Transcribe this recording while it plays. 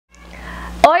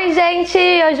Oi gente,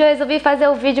 hoje eu resolvi fazer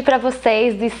um vídeo pra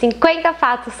vocês dos 50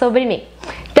 fatos sobre mim.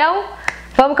 Então,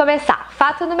 vamos começar.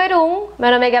 Fato número 1,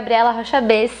 meu nome é Gabriela.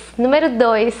 Número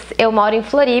 2, eu moro em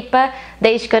Floripa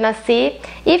desde que eu nasci.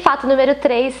 E fato número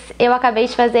 3, eu acabei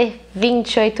de fazer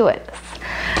 28 anos.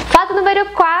 Fato número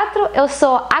 4, eu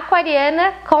sou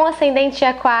aquariana com ascendente em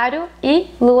aquário e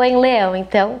lua em leão,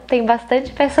 então tem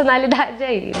bastante personalidade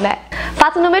aí, né?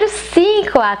 Fato número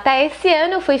 5, até esse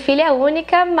ano eu fui filha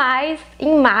única, mas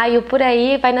em maio, por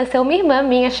aí, vai nascer uma irmã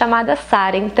minha chamada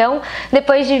Sara. Então,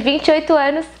 depois de 28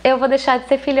 anos, eu vou deixar de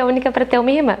ser filha única para ter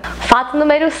uma irmã. Fato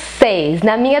número 6,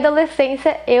 na minha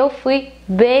adolescência eu fui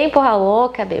bem porra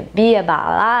louca, bebia,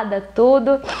 balada,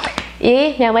 tudo.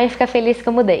 E minha mãe fica feliz que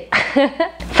eu mudei.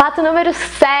 Fato número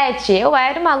 7, eu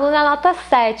era uma aluna nota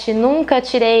 7, nunca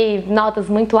tirei notas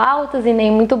muito altas e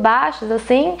nem muito baixas,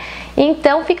 assim,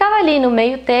 então ficava ali no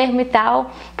meio termo e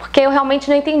tal, porque eu realmente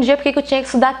não entendia porque que eu tinha que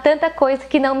estudar tanta coisa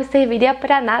que não me serviria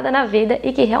pra nada na vida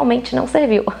e que realmente não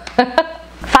serviu.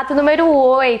 Fato número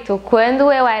 8,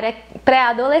 quando eu era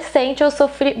pré-adolescente eu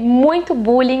sofri muito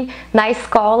bullying na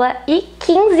escola e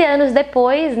 15 anos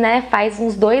depois, né, faz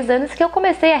uns 2 anos que eu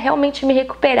comecei a realmente me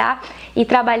recuperar e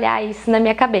trabalhar isso na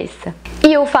minha cabeça.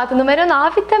 E o fato número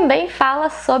 9 também fala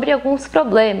sobre alguns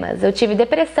problemas. Eu tive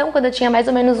depressão quando eu tinha mais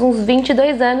ou menos uns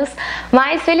 22 anos,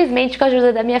 mas felizmente com a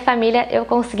ajuda da minha família eu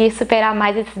consegui superar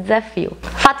mais esse desafio.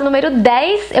 Fato número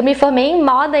 10, eu me formei em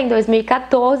moda em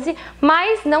 2014,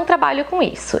 mas não trabalho com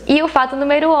isso. E o fato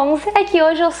número 11 é que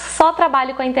hoje eu só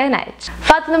trabalho com a internet.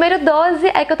 Fato número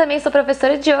 12 é que eu também sou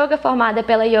professora de yoga formada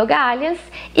pela Yoga Alliance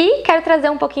e quero trazer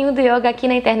um pouquinho do yoga aqui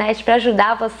na internet para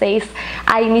ajudar vocês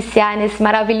a iniciar nesse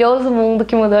maravilhoso mundo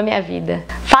que mudou a minha vida.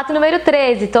 Fato número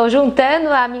 13, estou juntando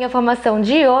a minha formação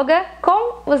de yoga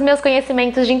com os meus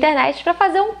conhecimentos de internet para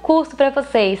fazer um curso para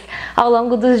vocês. Ao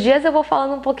longo dos dias eu vou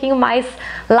falando um pouquinho mais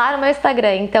lá no meu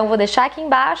Instagram, então vou deixar aqui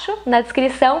embaixo na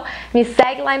descrição, me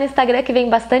segue lá no Instagram que vem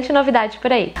bastante novidade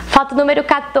por aí. Fato número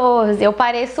 14, eu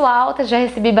pareço alta, já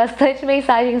recebi bastante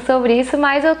mensagem sobre isso,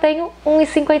 mas eu tenho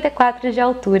 1,54 de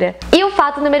altura. E o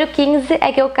fato número 15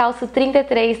 é que eu calço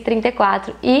 33,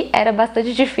 34 e era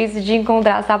bastante difícil de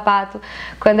encontrar sapato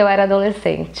quando eu era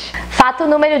adolescente. Fato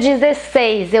número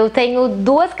 16, eu tenho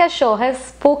 2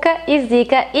 cachorras, Puka e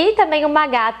Zika, e também uma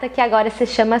gata que agora se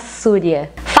chama Súria.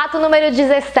 Fato número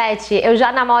 17, eu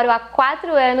já namoro há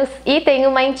 4 anos e tenho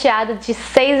uma enteada de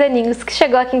 6 aninhos que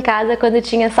chegou aqui em casa quando eu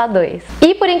tinha só 2.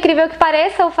 E por incrível que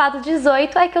pareça, o fato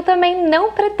 18 é que eu também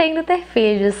não pretendo ter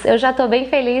filhos. Eu já tô bem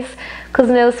feliz com os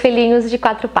meus filhinhos de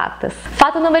 4 patas.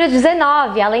 Fato número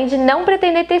 19, além de não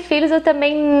pretender ter filhos, eu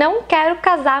também não quero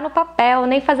casar no papel,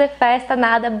 nem fazer festa,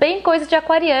 nada, bem coisa de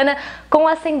aquariana com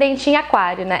ascendente em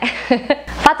aquário, né?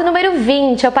 Fato número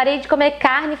 20, eu parei de comer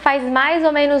carne faz mais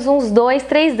ou menos uns 2,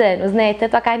 3 anos, né?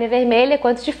 Tanto a carne vermelha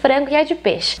quanto de frango e a de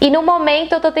peixe. E no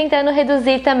momento eu tô tentando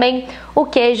reduzir também o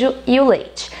queijo e o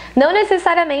leite. Não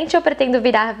necessariamente eu pretendo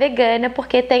virar vegana,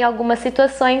 porque tem algumas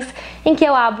situações em que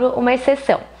eu abro uma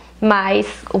exceção. Mas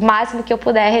o máximo que eu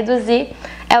puder reduzir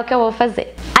é o que eu vou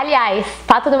fazer. Aliás,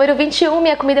 fato número 21,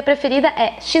 minha comida preferida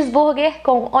é cheeseburger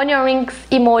com onion rings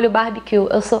e molho barbecue.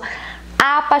 Eu sou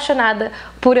apaixonada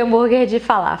por hambúrguer de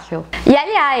falafel. E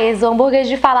aliás, o hambúrguer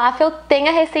de falafel tem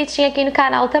a receitinha aqui no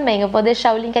canal também. Eu vou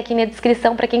deixar o link aqui na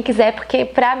descrição para quem quiser, porque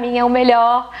pra mim é o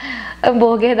melhor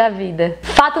hambúrguer da vida.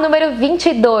 Fato número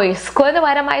 22. Quando eu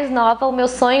era mais nova, o meu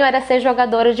sonho era ser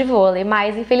jogadora de vôlei,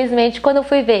 mas infelizmente quando eu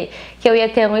fui ver que eu ia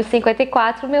ter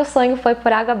 1,54, meu sonho foi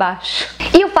por água abaixo.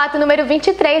 E o fato número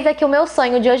 23 é que o meu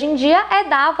sonho de hoje em dia é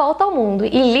dar a volta ao mundo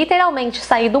e literalmente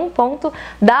sair de um ponto,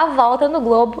 dar a volta no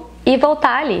globo e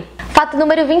voltar ali. Fato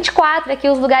número 24 é que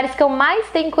os lugares que eu mais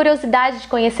tenho curiosidade de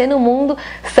conhecer no mundo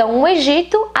são o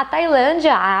Egito, a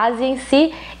Tailândia, a Ásia em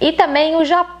si e também o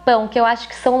Japão, que eu acho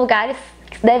que são lugares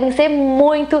que devem ser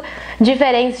muito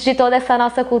diferentes de toda essa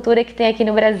nossa cultura que tem aqui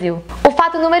no Brasil. O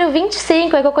fato número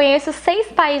 25 é que eu conheço 6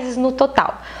 países no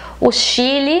total: o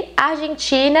Chile,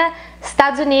 Argentina,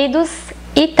 Estados Unidos,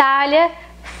 Itália,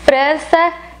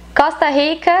 França, Costa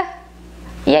Rica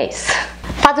e é isso.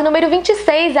 Fato número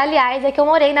 26, aliás, é que eu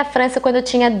morei na França quando eu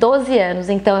tinha 12 anos,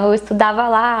 então eu estudava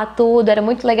lá, tudo, era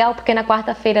muito legal porque na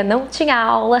quarta-feira não tinha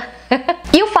aula.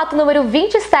 E o fato número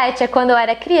 27 é quando eu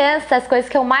era criança, as coisas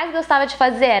que eu mais gostava de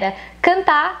fazer era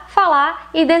cantar, falar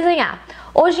e desenhar.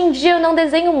 Hoje em dia eu não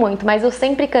desenho muito, mas eu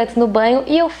sempre canto no banho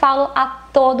e eu falo a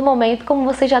todo momento, como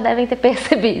vocês já devem ter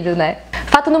percebido, né?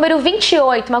 Fato número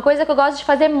 28, uma coisa que eu gosto de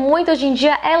fazer muito hoje em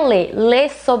dia é ler. Ler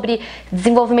sobre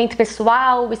desenvolvimento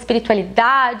pessoal,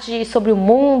 espiritualidade, sobre o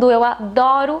mundo, eu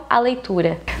adoro a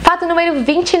leitura. Fato número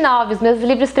 29, os meus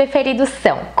livros preferidos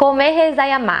são Comer, Rezar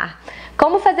e Amar,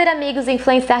 Como fazer amigos e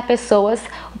influenciar pessoas,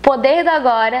 o poder do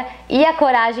agora e a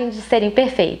coragem de ser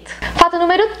imperfeito. Fato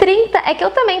número 30 é que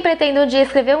eu também pretendo um dia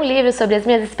escrever um livro sobre as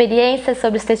minhas experiências,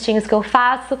 sobre os textinhos que eu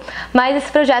faço, mas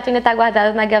esse projeto ainda está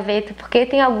guardado na gaveta porque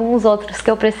tem alguns outros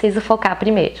que eu preciso focar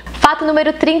primeiro. Fato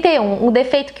número 31, o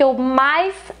defeito que eu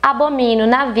mais abomino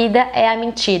na vida é a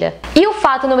mentira. E o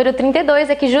fato número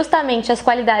 32 é que justamente as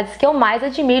qualidades que eu mais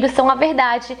admiro são a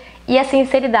verdade e a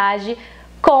sinceridade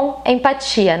com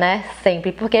empatia, né?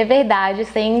 Sempre, porque verdade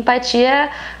sem empatia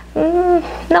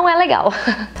não é legal.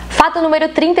 Fato número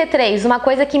 33, uma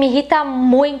coisa que me irrita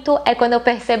muito é quando eu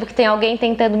percebo que tem alguém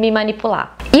tentando me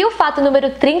manipular. E o fato número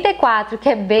 34, que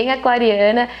é bem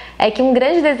aquariana, é que um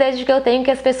grande desejo que eu tenho é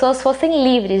que as pessoas fossem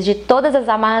livres de todas as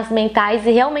amarras mentais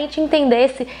e realmente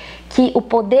entendessem que o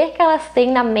poder que elas têm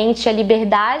na mente, a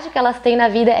liberdade que elas têm na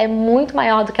vida é muito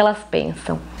maior do que elas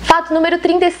pensam. Fato número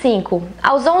 35,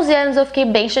 aos 11 anos eu fiquei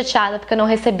bem chateada porque eu não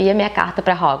recebi a minha carta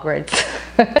para Hogwarts.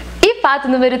 E fato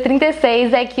número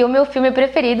 36 é que o meu filme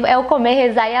preferido é o Comer,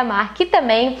 Rezar e Amar, que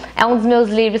também é um dos meus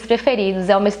livros preferidos.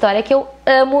 É uma história que eu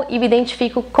amo e me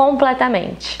identifico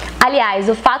completamente. Aliás,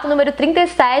 o fato número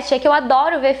 37 é que eu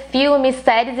adoro ver filmes,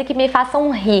 séries e que me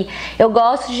façam rir. Eu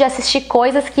gosto de assistir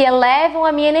coisas que elevam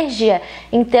a minha energia.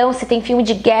 Então, se tem filme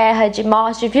de guerra, de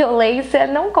morte, de violência,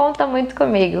 não conta muito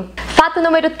comigo. Fato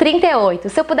número 38.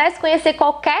 Se eu pudesse conhecer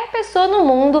qualquer pessoa no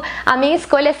mundo, a minha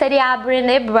escolha seria a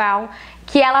Brené Brown,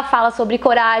 que ela fala sobre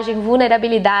coragem,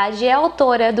 vulnerabilidade, é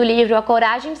autora do livro A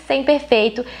Coragem de Ser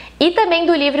Imperfeito e também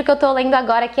do livro que eu tô lendo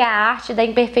agora, que é A Arte da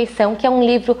Imperfeição, que é um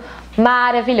livro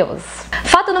maravilhoso.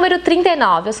 Fato número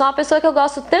 39, eu sou uma pessoa que eu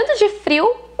gosto tanto de frio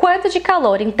quanto de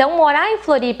calor, então morar em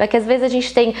Floripa, que às vezes a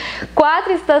gente tem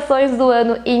 4 estações do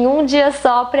ano em um dia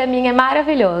só, pra mim é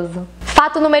maravilhoso.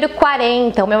 Fato número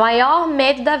 40, o meu maior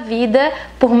medo da vida,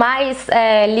 por mais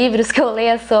livros que eu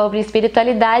leia sobre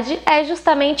espiritualidade, é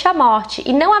justamente a morte.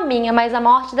 E não a minha, mas a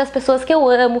morte das pessoas que eu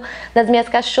amo, das minhas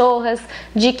cachorras,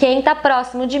 de quem tá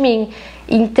próximo de mim.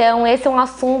 Então esse é um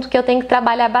assunto que eu tenho que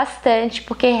trabalhar bastante,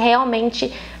 porque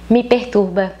realmente me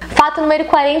perturba. Fato número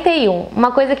 41,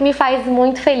 uma coisa que me faz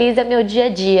muito feliz é meu dia a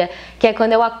dia, que é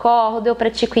quando eu acordo, eu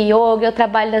pratico yoga, eu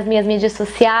trabalho nas minhas mídias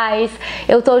sociais,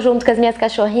 eu tô junto com as minhas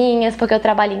cachorrinhas porque eu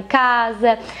trabalho em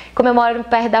casa, como eu moro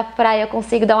perto da praia eu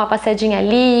consigo dar uma passeadinha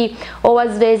ali, ou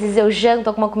às vezes eu janto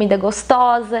alguma comida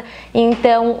gostosa,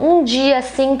 então um dia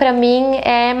assim pra mim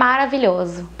é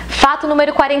maravilhoso. Fato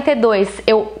número 42,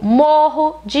 eu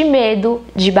morro de medo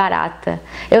de barata.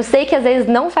 Eu sei que às vezes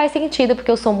não faz sentido porque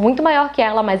eu sou muito maior que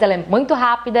ela, mas ela é muito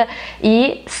rápida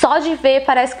e só de ver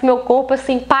parece que meu corpo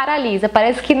assim paralisa,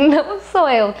 parece que não sou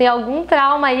eu, tem algum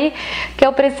trauma aí que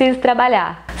eu preciso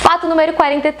trabalhar. Fato número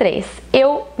 43,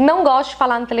 eu não gosto de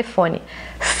falar no telefone.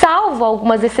 Salvo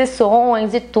algumas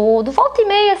exceções e tudo, volta e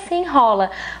meia assim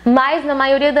rola, mas na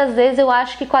maioria das vezes eu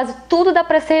acho que quase tudo dá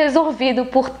pra ser resolvido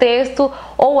por texto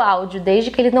ou áudio,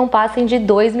 desde que eles não passem de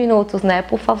 2 minutos, né,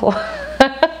 por favor.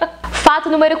 Fato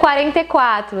número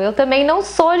 44, eu também não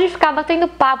sou de ficar batendo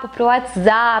papo pro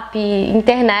WhatsApp,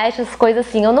 internet, essas coisas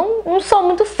assim, eu não sou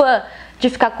muito fã de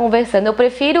ficar conversando. Eu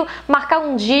prefiro marcar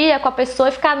um dia com a pessoa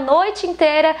e ficar a noite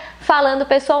inteira falando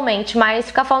pessoalmente, mas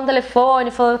ficar falando no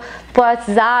telefone, falando por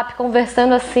WhatsApp,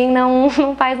 conversando assim, não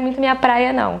faz muito minha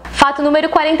praia, não. Fato número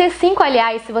 45,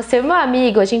 aliás, se você é meu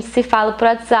amigo, a gente se fala por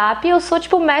WhatsApp, eu sou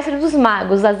tipo o mestre dos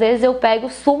magos. Às vezes eu pego,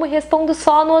 sumo e respondo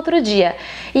só no outro dia.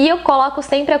 E eu coloco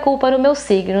sempre a culpa no meu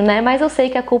signo, né? Mas eu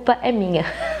sei que a culpa é minha.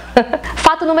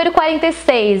 Fato número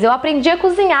 46, eu aprendi a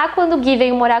cozinhar quando o Gui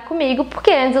veio morar comigo, porque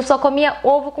antes eu só comia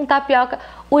ovo com tapioca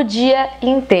o dia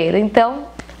inteiro. Então,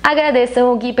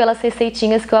 agradeçam o Gui pelas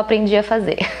receitinhas que eu aprendi a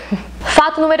fazer.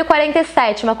 Fato número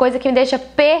 47, uma coisa que me deixa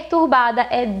perturbada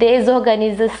é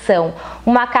desorganização.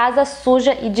 Uma casa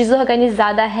suja e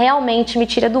desorganizada realmente me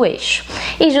tira do eixo.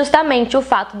 E justamente o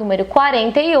fato número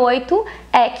 48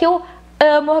 é que eu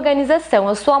amo organização.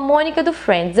 Eu sou a Mônica do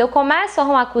Friends. Eu começo a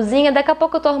arrumar a cozinha, daqui a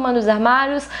pouco eu tô arrumando os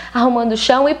armários, arrumando o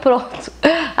chão e pronto.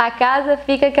 A casa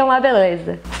fica que é uma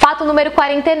beleza. Fato número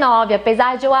 49.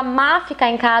 Apesar de eu amar ficar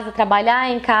em casa,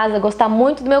 trabalhar em casa, gostar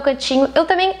muito do meu cantinho, eu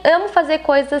também amo fazer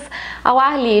coisas ao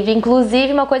ar livre.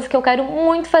 Inclusive, uma coisa que eu quero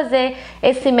muito fazer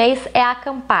esse mês é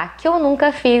acampar, que eu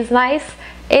nunca fiz, mas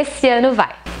esse ano vai.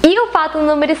 E o fato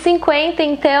número 50,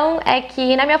 então, é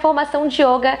que na minha formação de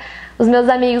yoga, os meus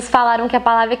amigos falaram que a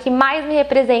palavra que mais me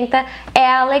representa é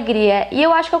a alegria. E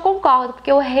eu acho que eu concordo,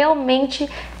 porque eu realmente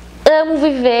amo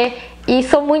viver e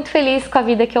sou muito feliz com a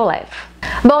vida que eu levo.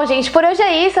 Bom, gente, por hoje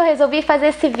é isso. Eu resolvi fazer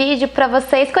esse vídeo para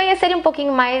vocês conhecerem um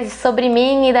pouquinho mais sobre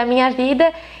mim e da minha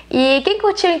vida. E quem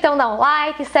curtiu, então dá um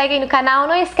like, segue aí no canal.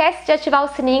 Não esquece de ativar o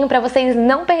sininho para vocês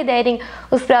não perderem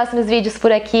os próximos vídeos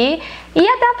por aqui. E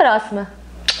até a próxima!